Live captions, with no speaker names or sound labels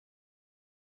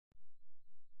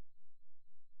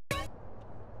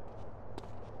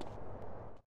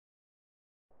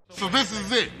So this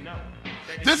is it.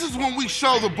 This is when we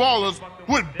show the ballers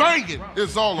what banging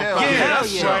is all about. Yeah,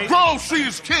 that's right. Grove Street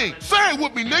is king. Say it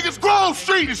with me, niggas. Grove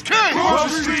Street is king.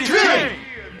 Grove Street is king.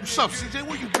 What's up, CJ?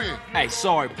 Where you been? Hey,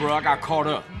 sorry, bro. I got caught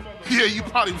up. Yeah, you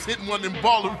probably was hitting one of them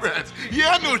baller rats. Yeah,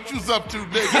 I know what you was up to,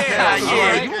 nigga.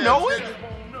 Yeah, you know it.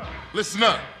 Listen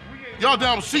up. Y'all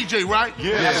down with CJ, right?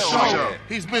 Yeah, sure.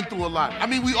 He's been through a lot. I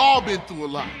mean, we all been through a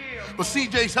lot. But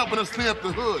CJ's helping us clean up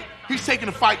the hood. He's taking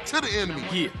the fight to the enemy.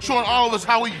 Yeah. Showing all of us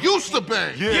how he used to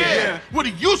bang. Yeah. What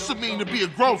it used to mean to be a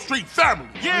Grove Street family.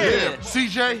 Yeah.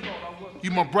 CJ,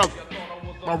 you my brother.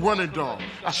 My running dog.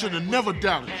 I should have never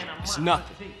doubted you. It's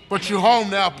nothing. But you're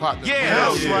home now, partner. Yeah,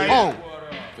 that's right. Home.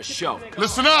 For sure.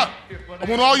 Listen up. I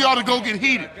want all y'all to go get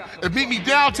heated and meet me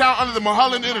downtown under the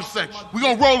Mulholland intersection. We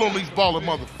gonna roll on these baller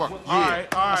motherfuckers. All right.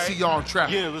 I see y'all in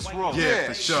traffic. Yeah, let's roll. Yeah,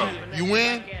 for sure. You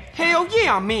in? Hell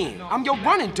yeah, I'm in. I'm your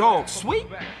running dog, sweet.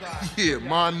 Yeah,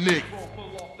 my nigga.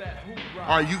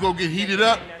 All right, you go get heated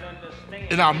up,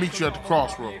 and I'll meet you at the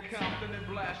crossroads.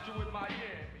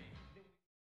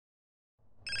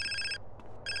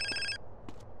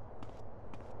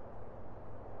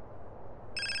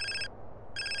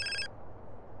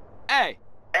 Hey,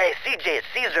 Hey, CJ, it's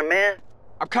Caesar, man.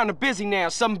 I'm kind of busy now.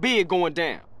 Something big going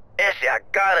down. Essie, I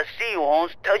gotta see you,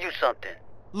 Holmes. Tell you something.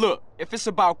 Look, if it's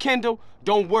about Kendall,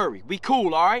 don't worry. We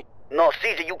cool, all right? No,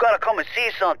 Caesar, you gotta come and see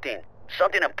something.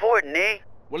 Something important, eh?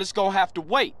 Well, it's gonna have to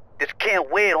wait. This can't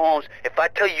wait, Holmes. If I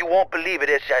tell you, you won't believe it,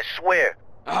 Essie, I swear.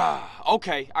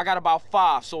 Okay. I got about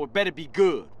 5, so it better be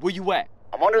good. Where you at?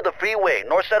 I'm under the freeway,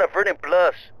 north side of Vernon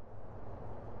Plus.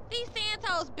 These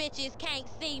Santos bitches can't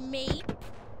see me.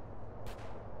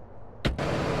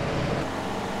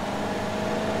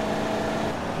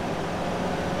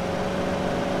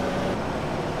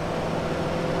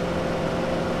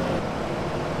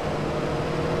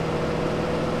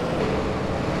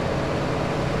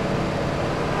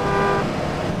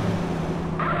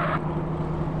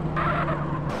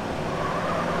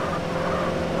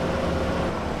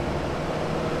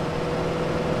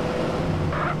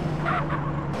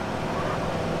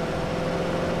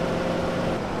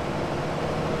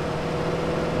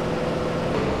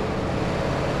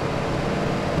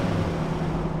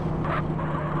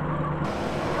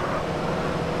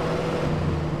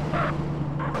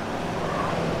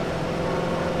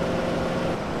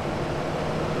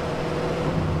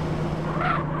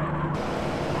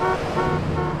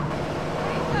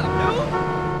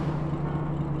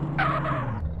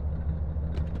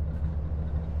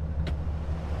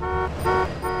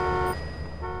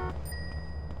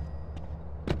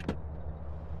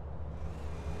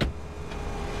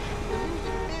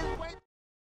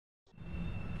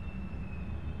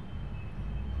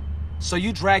 So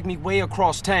you dragged me way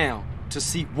across town to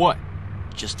see what?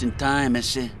 Just in time,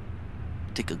 ese.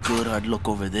 Take a good hard look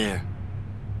over there.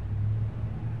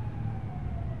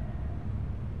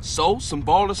 So, some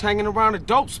ballers hanging around a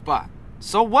dope spot.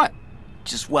 So what?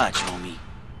 Just watch, homie.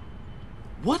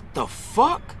 What the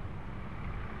fuck?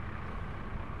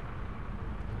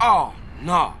 Oh,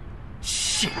 no.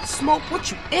 Shit, Smoke,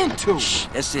 what you into? Shh,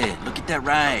 that's it. Look at that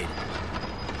ride.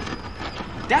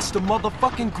 That's the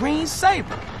motherfucking green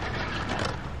sabre.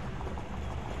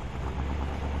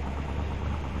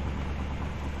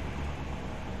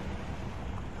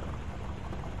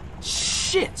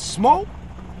 Shit, Smoke.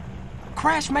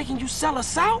 Crash making you sell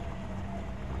us out?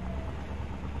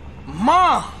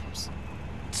 Moms!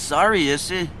 Sorry,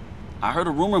 ese. I heard a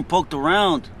rumor and poked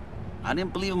around. I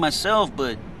didn't believe it myself,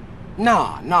 but...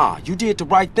 Nah, you did the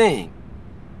right thing.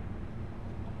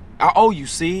 I owe you,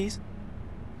 C's.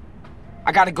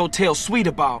 I gotta go tell Sweet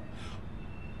about...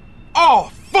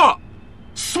 Oh, fuck!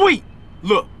 Sweet!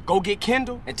 Look, go get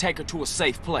Kendall and take her to a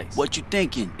safe place. What you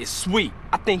thinking? It's Sweet.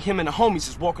 I think him and the homies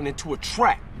is walking into a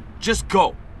trap. Just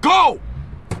go. Go!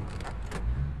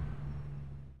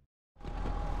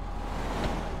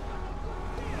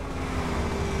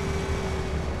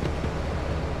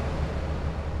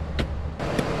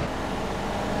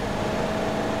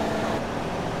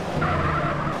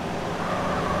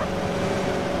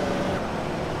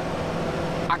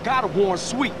 I gotta warn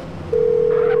Sweet.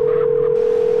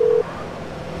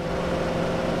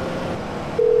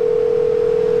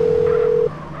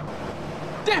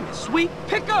 Damn it, Sweet.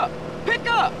 Pick up. Pick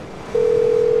up.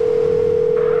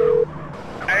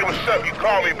 Hey, what's up? You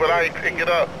called me, but I ain't pick it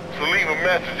up. So leave a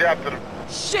message after the...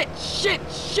 Shit.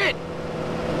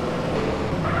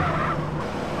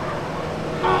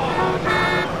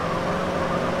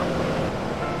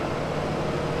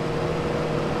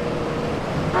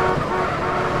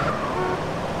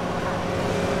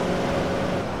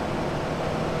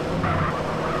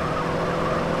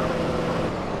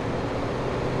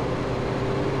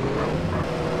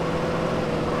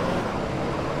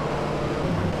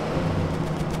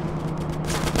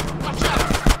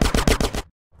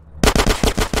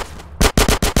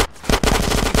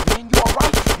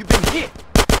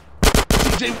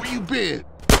 CJ, where you been?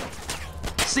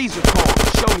 Caesar called to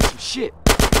show me some shit.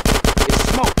 It's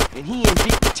Smoke, and he ain't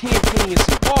beating 10 penny and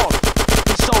some balls.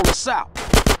 He sold us out.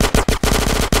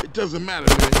 It doesn't matter,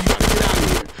 man. You gotta get out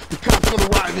of here. The cops gonna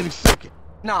arrive any second.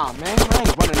 Nah, man, I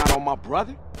ain't running out on my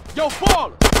brother. Yo,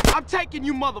 baller, I'm taking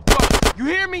you motherfuckers. You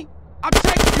hear me? I'm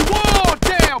taking you all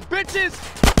down, bitches!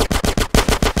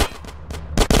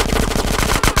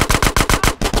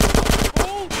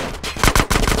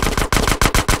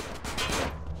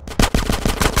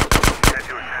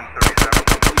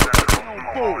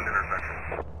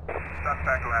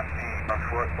 Suspect last seen on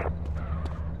foot.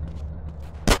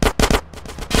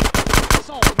 It's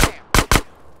on now.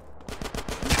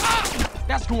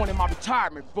 That's going in my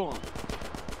retirement fund.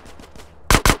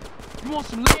 You want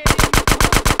some lead in?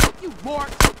 You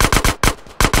marks.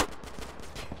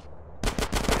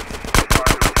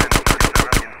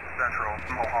 5-10-37 in Central,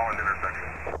 Mulholland intersection.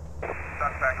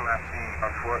 Suspect last seen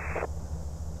on foot.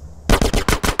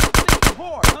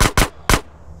 Hard, huh?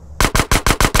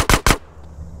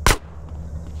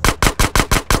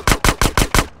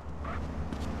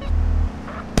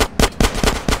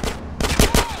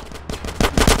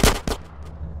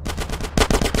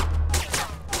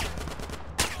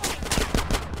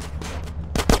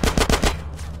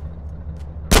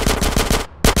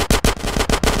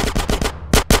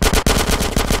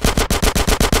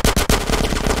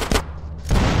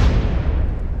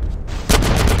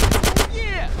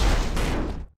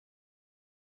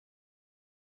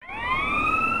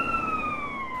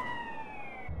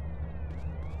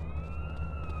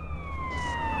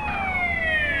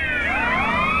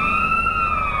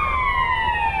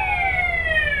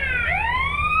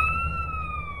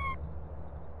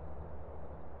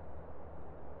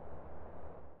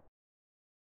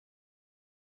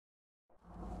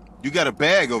 You got a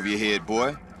bag over your head,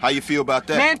 boy. How you feel about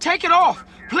that? Man, take it off.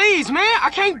 Please, man. I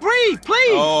can't breathe.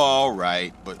 Please. Oh, all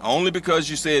right. But only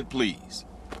because you said please.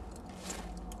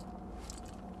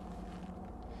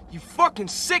 You fucking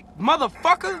sick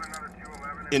motherfucker.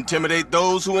 Intimidate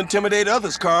those who intimidate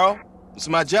others, Carl. It's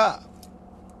my job.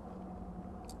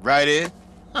 Right, Ed?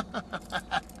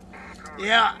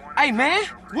 Yeah. Hey, man.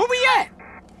 Where we at?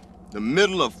 The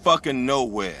middle of fucking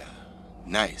nowhere.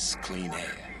 Nice, clean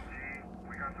air.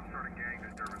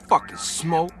 Fucking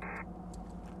Smoke.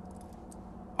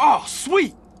 Oh,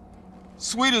 sweet.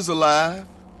 Sweet is alive.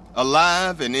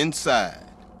 Alive and inside.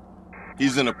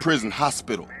 He's in a prison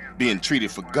hospital, being treated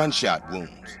for gunshot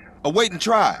wounds. Awaiting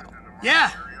trial.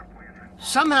 Yeah.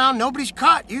 Somehow nobody's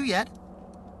caught you yet.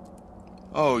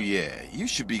 Oh, yeah. You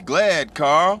should be glad,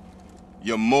 Carl.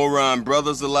 Your moron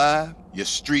brother's alive. Your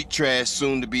street trash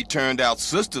soon-to-be turned-out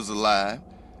sister's alive.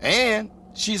 And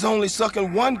she's only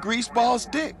sucking one greaseball's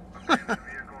dick.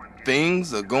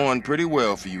 Things are going pretty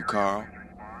well for you, Carl.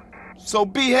 So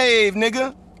behave,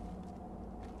 nigga.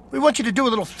 We want you to do a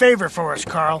little favor for us,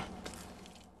 Carl.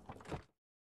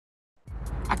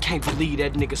 I can't believe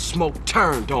that nigga Smoke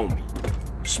turned on me.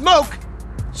 Smoke?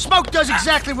 Smoke does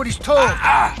exactly what he's told.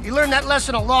 He learned that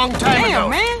lesson a long time ago. Damn,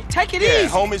 man. Take it Yeah, easy.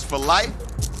 homies for life.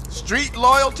 Street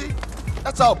loyalty.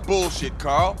 That's all bullshit,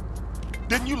 Carl.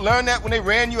 Didn't you learn that when they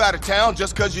ran you out of town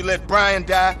just because you let Brian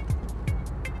die?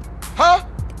 Huh?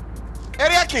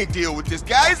 Eddie, I can't deal with this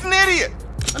guy. He's an idiot.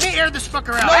 Let me air this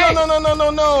fucker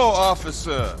out. No,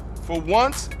 officer. For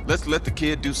once, let's let the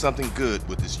kid do something good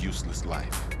with his useless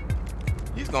life.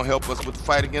 He's gonna help us with the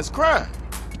fight against crime.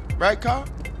 Right, Carl?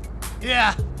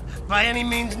 Yeah, by any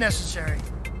means necessary.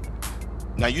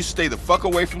 Now you stay the fuck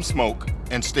away from Smoke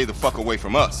and stay the fuck away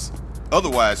from us.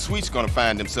 Otherwise, Sweet's gonna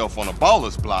find himself on a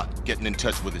baller's block getting in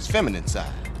touch with his feminine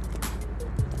side.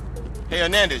 Hey,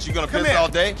 Hernandez, you gonna Come piss here. all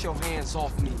day? Get your hands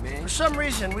off me, man. For some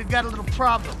reason, we've got a little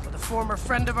problem with a former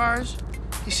friend of ours.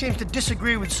 He seems to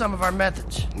disagree with some of our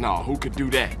methods. No, who could do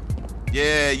that?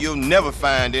 Yeah, you'll never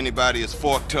find anybody as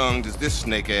fork-tongued as this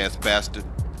snake-ass bastard.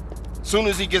 Soon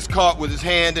as he gets caught with his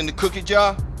hand in the cookie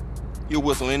jar, he'll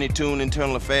whistle any tune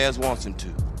Internal Affairs wants him to.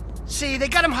 See, they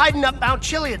got him hiding up Mount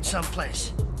Chiliad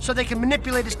someplace, so they can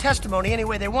manipulate his testimony any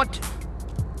way they want to.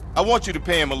 I want you to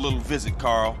pay him a little visit,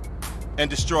 Carl, and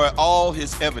destroy all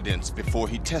his evidence before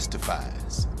he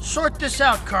testifies. Sort this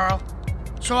out, Carl,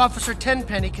 so Officer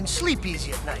Tenpenny can sleep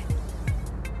easy at night.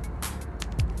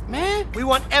 Man, We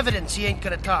want evidence he ain't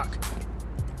gonna talk.